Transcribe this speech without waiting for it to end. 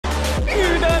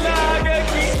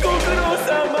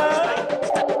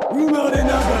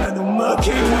負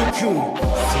け犬くん。そ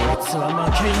いつは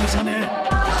負け犬じゃねえ。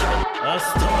ア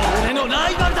スタは俺のラ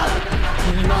イバルだ。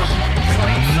今こ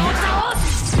いつを倒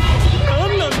す。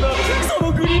何なんだそ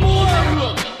のグリモワール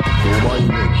は。5枚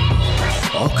目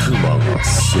悪魔が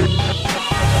死ぬ。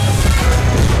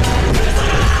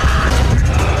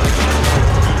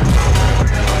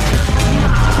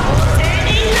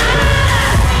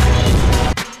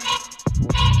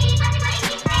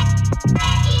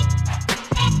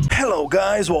Hello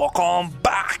guys, welcome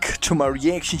back to my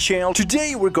reaction channel.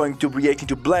 Today we're going to be reacting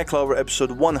to Black Clover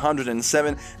episode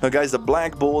 107. Now guys, the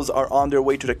Black Bulls are on their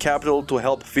way to the capital to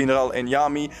help Finral and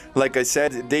Yami. Like I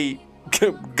said, they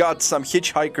got some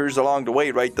hitchhikers along the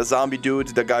way, right? The zombie dude,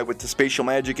 the guy with the spatial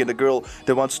magic, and the girl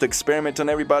that wants to experiment on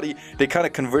everybody. They kind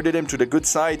of converted him to the good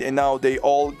side, and now they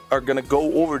all are gonna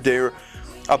go over there,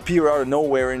 appear out of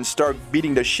nowhere and start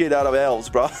beating the shit out of elves,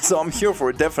 bro. So I'm here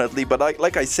for it, definitely. But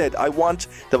like I said, I want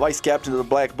the vice captain of the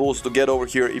Black Bulls to get over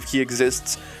here if he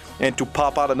exists and to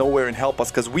pop out of nowhere and help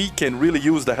us, because we can really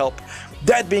use the help.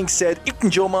 That being said, if you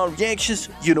enjoy my reactions,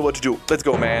 you know what to do. Let's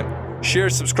go, man. Share,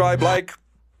 subscribe, like,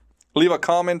 leave a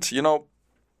comment, you know.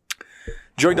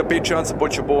 Join the Patreon,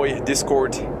 support your boy,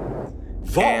 Discord.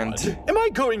 Vaughn, am I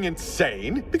going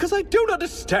insane? Because I don't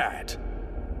understand.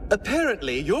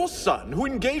 Apparently, your son, who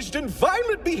engaged in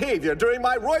violent behavior during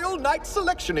my Royal Knight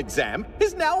selection exam,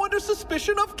 is now under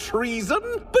suspicion of treason?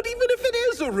 But even if it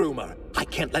is a rumor, I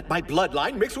can't let my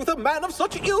bloodline mix with a man of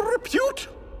such ill repute!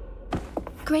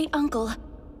 Great uncle.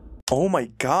 Oh my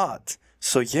god.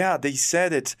 So yeah, they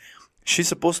said it. She's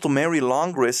supposed to marry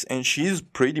Longris, and she's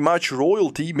pretty much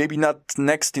royalty, maybe not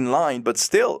next in line, but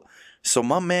still. So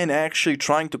my man actually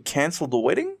trying to cancel the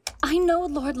wedding? I know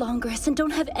Lord Longris and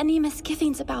don't have any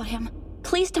misgivings about him.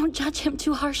 Please don't judge him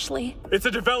too harshly. It's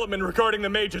a development regarding the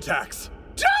mage attacks.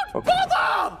 Don't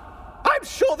bother! I'm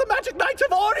sure the Magic Knights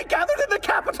have already gathered in the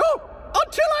capital!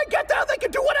 Until I get there, they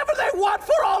can do whatever they want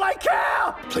for all I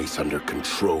care! Place under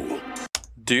control.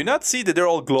 Do you not see that they're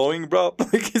all glowing, bro?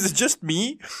 Like, is it just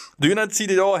me? Do you not see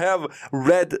they all have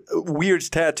red, weird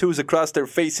tattoos across their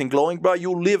face and glowing, bro?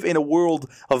 You live in a world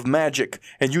of magic,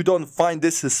 and you don't find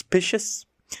this suspicious?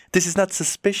 This is not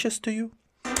suspicious to you?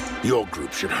 Your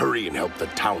group should hurry and help the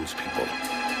townspeople.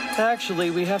 Actually,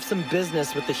 we have some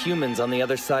business with the humans on the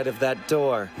other side of that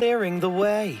door, clearing the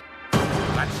way.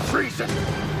 That's treason.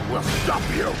 We'll stop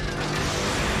you.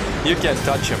 You can't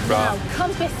touch him, bro. Now,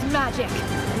 compass magic.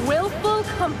 Willful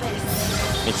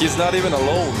compass. And he's not even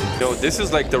alone. Yo, this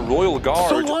is like the royal guard.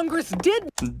 So Longris did.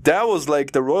 That was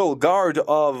like the royal guard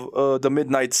of the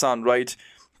Midnight Sun, right?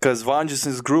 Because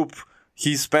Vangelis's group,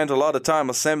 he spent a lot of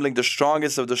time assembling the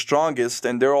strongest of the strongest,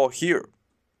 and they're all here.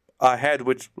 Ahead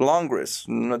with Longris.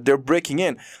 They're breaking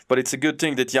in. But it's a good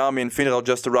thing that Yami and Finral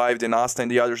just arrived, and Asta and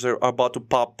the others are about to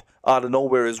pop out of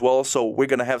nowhere as well, so we're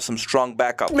gonna have some strong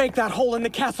backup. Make that hole in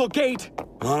the castle gate.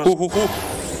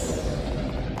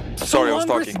 Sorry, I was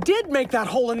talking. Longris did make that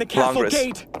hole in the castle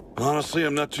gate. Honestly,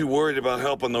 I'm not too worried about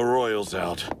helping the royals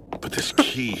out. But this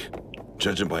key,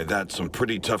 judging by that, some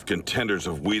pretty tough contenders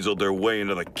have weaseled their way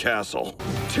into the castle.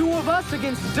 2 of us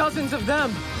against dozens of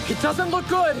them. It doesn't look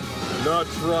good. Not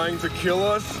trying to kill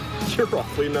us? You're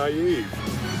awfully naive.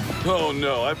 Oh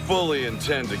no, I fully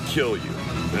intend to kill you.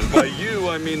 And by you,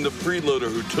 I mean the freeloader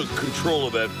who took control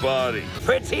of that body.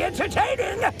 Pretty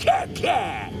entertaining,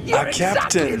 You're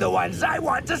exactly the ones I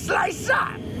want to slice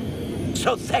up.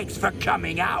 So thanks for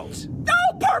coming out.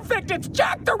 Oh, perfect! It's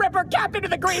Jack the Ripper, captain of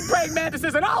the Green Praying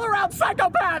Mantises, an all-around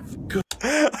psychopath!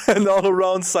 An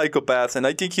all-around psychopath, and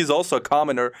I think he's also a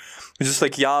commoner, just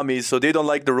like Yami, so they don't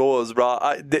like the royals, bro.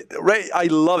 I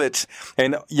love it,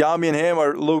 and Yami and him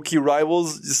are low-key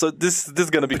rivals, so this is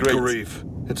gonna be great. Grief.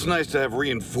 It's nice to have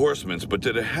reinforcements, but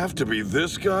did it have to be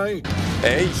this guy?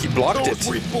 Hey, he blocked it. Those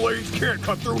sweet blades can't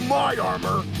cut through my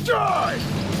armor. Die!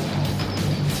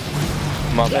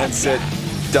 My man said,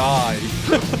 die.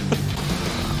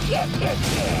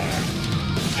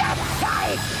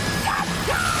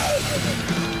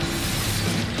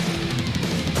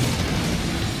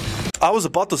 I was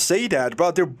about to say that,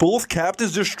 bro. They're both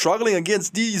captains. They're struggling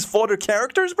against these fodder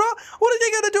characters, bro. What are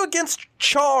they gonna do against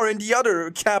Char and the other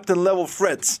captain level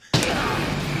threats?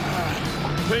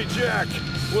 Hey, Jack.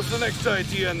 What's the next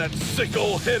idea on that sick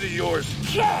old head of yours?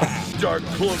 Dark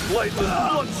cloak, lightless,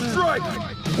 blood strike!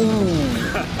 Ooh.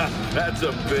 That's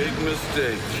a big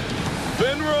mistake.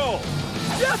 Finral!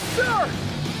 Yes, sir!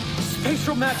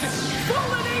 Spatial magic,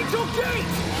 fallen angel gate!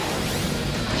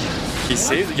 He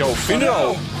saved, yo,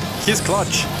 Finral! He's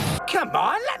clutch. Come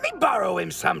on, let me borrow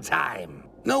him sometime.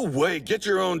 No way, get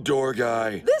your own door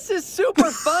guy. This is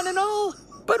super fun and all,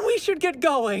 but we should get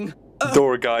going.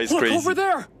 Door guy's look crazy. over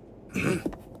there!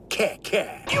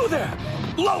 You there,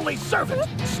 lowly servant,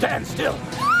 stand still.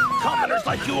 Commoners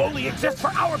like you only exist for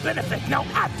our benefit. Now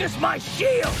act as my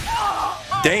shield.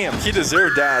 Damn, he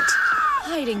deserved that.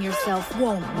 Hiding yourself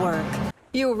won't work.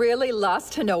 You really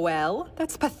lost to Noelle?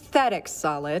 That's pathetic,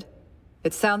 Solid.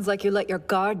 It sounds like you let your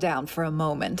guard down for a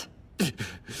moment.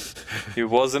 It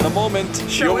wasn't a moment.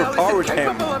 She Noelle overpowered isn't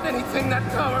him. capable of anything that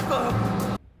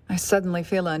powerful. I suddenly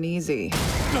feel uneasy.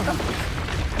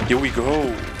 Here we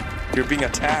go. You're being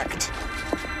attacked.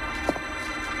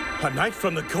 A knight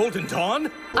from the Golden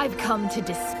Dawn? I've come to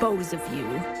dispose of you.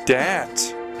 That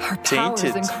Her power is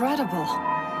tainted incredible.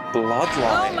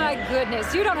 bloodline. Oh my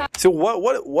goodness, you don't have. So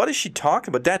what is she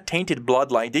talking about? That tainted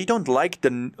bloodline. They don't like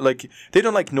they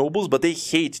don't like nobles, but they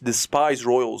despise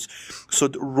royals. So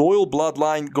the royal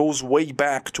bloodline goes way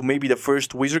back to maybe the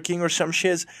first Wizard King or some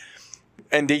shiz,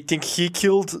 and they think he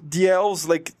killed the elves.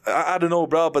 Like I don't know,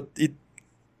 bro, but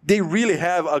they really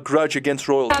have a grudge against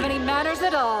royalty. Have any manners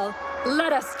at all?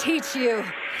 Let us teach you.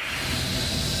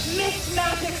 Miss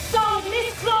Magic, solid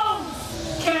Miss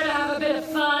Clones! Care to have a bit of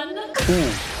fun?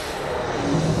 Ooh.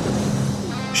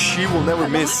 She will never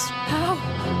miss. How?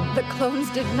 The clones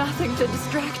did nothing to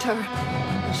distract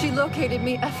her. She located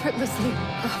me effortlessly.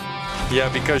 Yeah,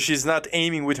 because she's not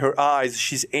aiming with her eyes,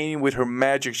 she's aiming with her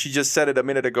magic. She just said it a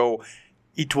minute ago.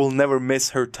 It will never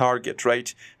miss her target,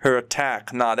 right? Her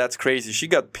attack. Nah, that's crazy. She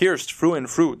got pierced through and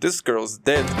through. This girl's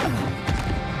dead.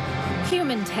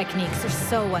 Human techniques are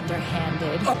so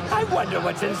underhanded. I wonder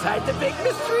what's inside the big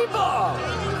mystery ball.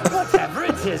 Whatever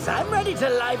it is, I'm ready to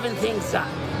liven things up.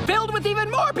 Filled with even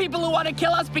more people who want to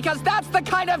kill us because that's the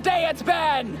kind of day it's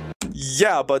been.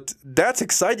 Yeah, but that's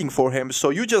exciting for him, so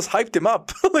you just hyped him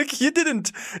up. Like, you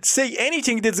didn't say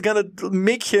anything that's gonna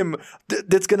make him,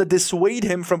 that's gonna dissuade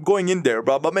him from going in there,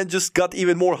 bro. My man just got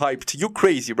even more hyped. You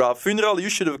crazy, bro. Funeral, you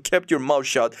should have kept your mouth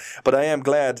shut. But I am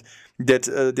glad that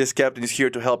this captain is here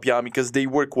to help Yami, because they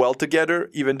work well together,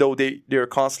 even though they're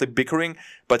constantly bickering.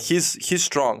 But he's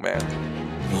strong, man.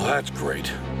 Well, that's great.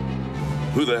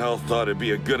 Who the hell thought it'd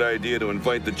be a good idea to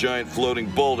invite the giant floating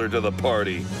boulder to the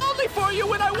party? Only for you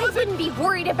when I wasn't. wouldn't be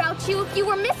worried about you if you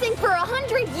were missing for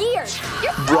 100 years.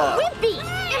 You're so Bruh. wimpy.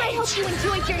 And I hope you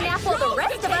enjoyed your nap while the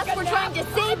rest of us were trying to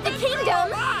save the kingdom.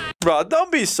 Bro,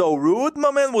 don't be so rude. My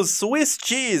man was Swiss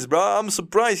cheese, bro. I'm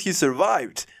surprised he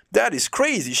survived. That is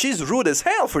crazy. She's rude as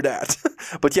hell for that.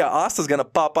 But yeah, Asta's gonna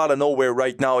pop out of nowhere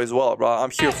right now as well, bro.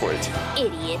 I'm here for it.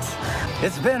 Idiot.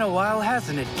 It's been a while,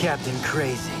 hasn't it, Captain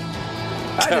Crazy?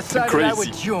 I Captain decided I would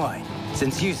Crazy. join,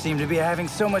 since you seem to be having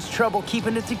so much trouble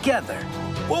keeping it together.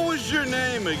 What was your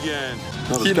name again? I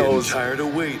was He getting knows. tired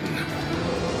of waiting.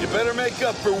 You better make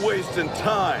up for wasting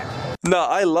time. Nah,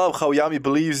 I love how Yami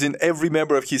believes in every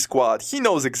member of his squad. He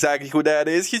knows exactly who that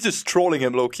is. He's just trolling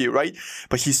him low-key, right?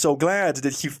 But he's so glad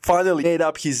that he finally made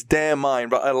up his damn mind,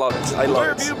 bro. I love it. I love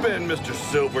Where it. have you been, Mr.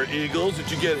 Silver Eagles?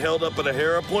 Did you get held up at a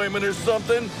hair appointment or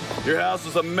something? Your house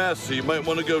is a mess, so you might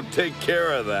want to go take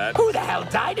care of that. Who the hell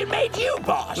died and made you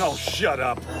boss? Oh, shut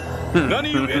up. None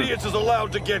of you idiots is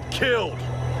allowed to get killed.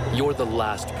 You're the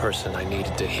last person I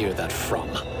needed to hear that from.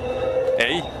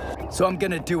 Hey? So I'm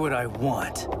gonna do what I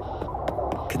want.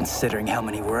 Considering how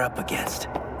many we're up against,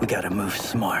 we gotta move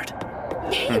smart.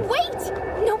 Hey, wait!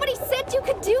 Nobody said you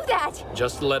could do that!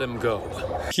 Just let him go.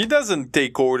 He doesn't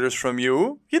take orders from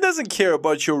you. He doesn't care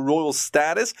about your royal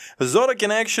status. Zora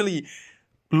can actually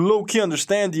low-key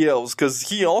understand the elves, because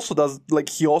he also does, like,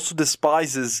 he also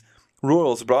despises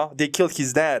royals, bro. They killed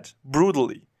his dad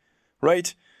brutally,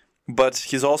 right? But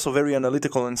he's also very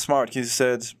analytical and smart. He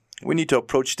said, we need to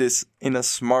approach this in a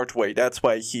smart way. That's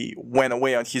why he went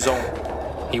away on his own.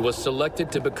 He was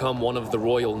selected to become one of the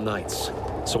Royal Knights,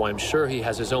 so I'm sure he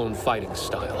has his own fighting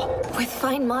style. With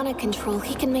fine mana control,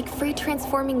 he can make free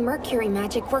transforming mercury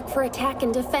magic work for attack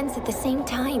and defense at the same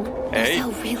time. Hey.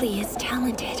 Nozel really is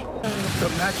talented. The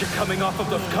magic coming off of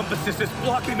those compasses is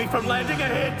blocking me from landing a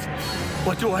hit.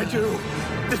 What do I do?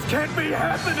 This can't be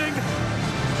happening.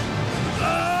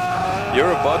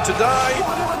 You're about to die.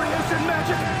 Water creation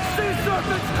magic. Sea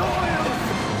serpent's coils.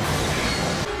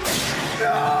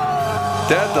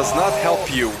 That does not help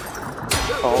you.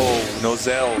 Oh,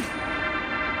 Nozel.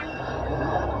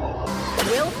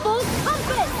 Willful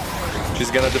compass!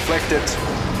 She's gonna deflect it.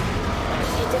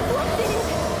 She deflected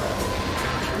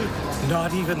it!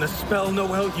 Not even the spell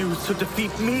Noelle used to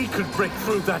defeat me could break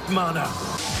through that mana.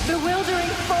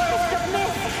 Bewildering forest of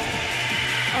mist!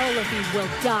 All of you will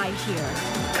die here.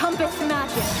 Compass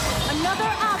magic.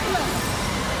 Another atlas.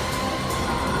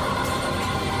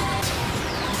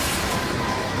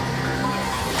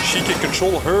 She can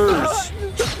control hers.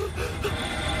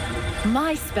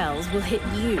 My spells will hit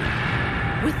you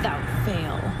without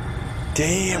fail.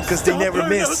 Damn, because they never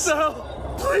miss.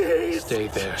 Nozel, please! Stay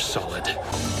there, Solid.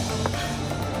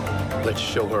 Let's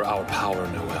show her our power,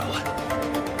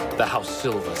 Noelle. The House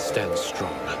Silva stands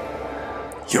strong.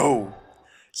 Yo,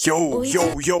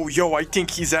 I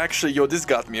think he's actually, this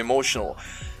got me emotional.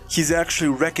 He's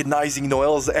actually recognizing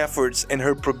Noelle's efforts and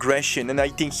her progression, and I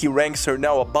think he ranks her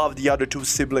now above the other two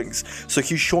siblings. So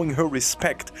he's showing her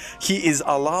respect. He is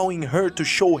allowing her to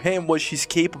show him what she's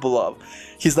capable of.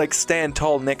 He's like, stand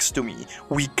tall next to me.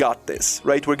 We got this,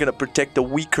 right? We're gonna protect the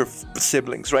weaker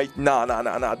siblings, right?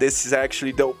 Nah. This is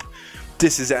actually dope.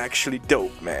 This is actually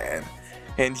dope, man.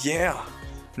 And yeah,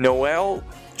 Noelle,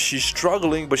 she's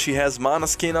struggling, but she has mana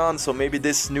skin on, so maybe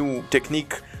this new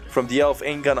technique from the elf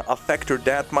ain't gonna affect her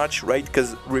that much, right?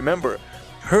 Because remember,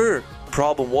 her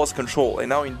problem was control, and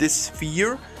now in this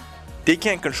sphere, they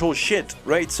can't control shit,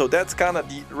 right? So that's kind of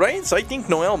the, right? So I think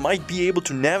Noelle might be able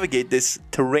to navigate this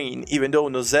terrain, even though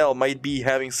Nozel might be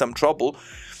having some trouble.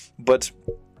 But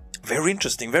very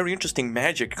interesting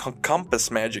magic,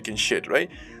 compass magic and shit, right?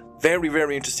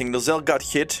 Very interesting. Nozel got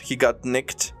hit, he got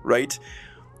nicked, right?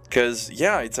 Because,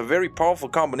 yeah, it's a very powerful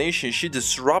combination. She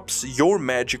disrupts your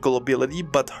magical ability,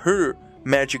 but her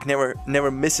magic never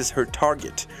misses her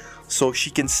target. So she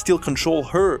can still control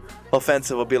her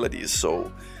offensive abilities.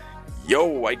 So,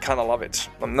 yo, I kind of love it.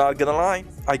 I'm not gonna lie,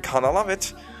 I kind of love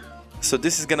it. So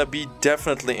this is gonna be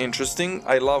definitely interesting.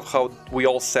 I love how we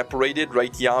all separated,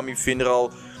 right? Yami,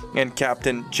 Finral, and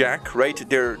Captain Jack, right?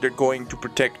 They're going to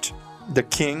protect the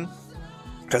king,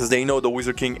 because they know the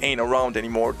Wizard King ain't around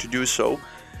anymore to do so.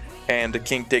 And the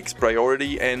king takes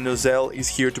priority, and Nozel is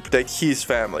here to protect his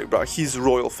family, bro, his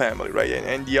royal family, right?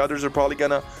 And the others are probably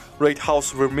gonna, right,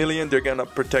 House Vermilion, they're gonna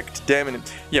protect them. And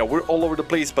yeah, we're all over the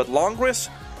place, but Longris,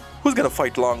 who's gonna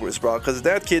fight Longris, bro? Because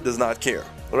that kid does not care,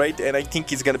 right? And I think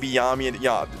he's gonna be Yami, and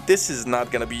yeah, this is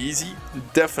not gonna be easy.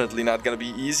 Definitely not gonna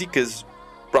be easy, because,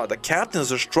 bro, the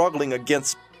captains are struggling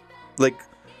against, like,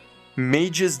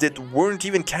 mages that weren't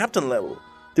even captain level.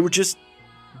 They were just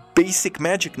basic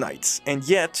magic knights, and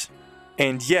yet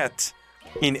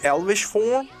in elvish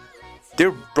form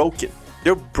they're broken.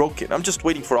 I'm just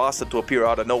waiting for Asa to appear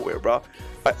out of nowhere, bro.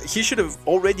 He should have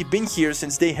already been here,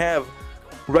 since they have,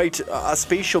 right, a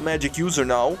spatial magic user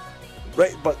now,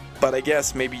 right? But I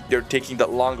guess maybe they're taking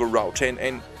that longer route,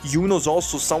 and Yuno's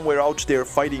also somewhere out there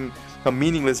fighting a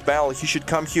meaningless battle. He should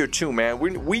come here too, man.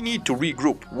 We need to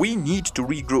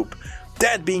regroup.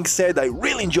 That being said, I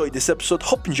really enjoyed this episode,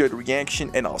 hope you enjoyed the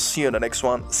reaction, and I'll see you in the next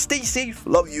one. Stay safe,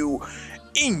 love you,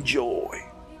 enjoy,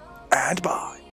 and bye.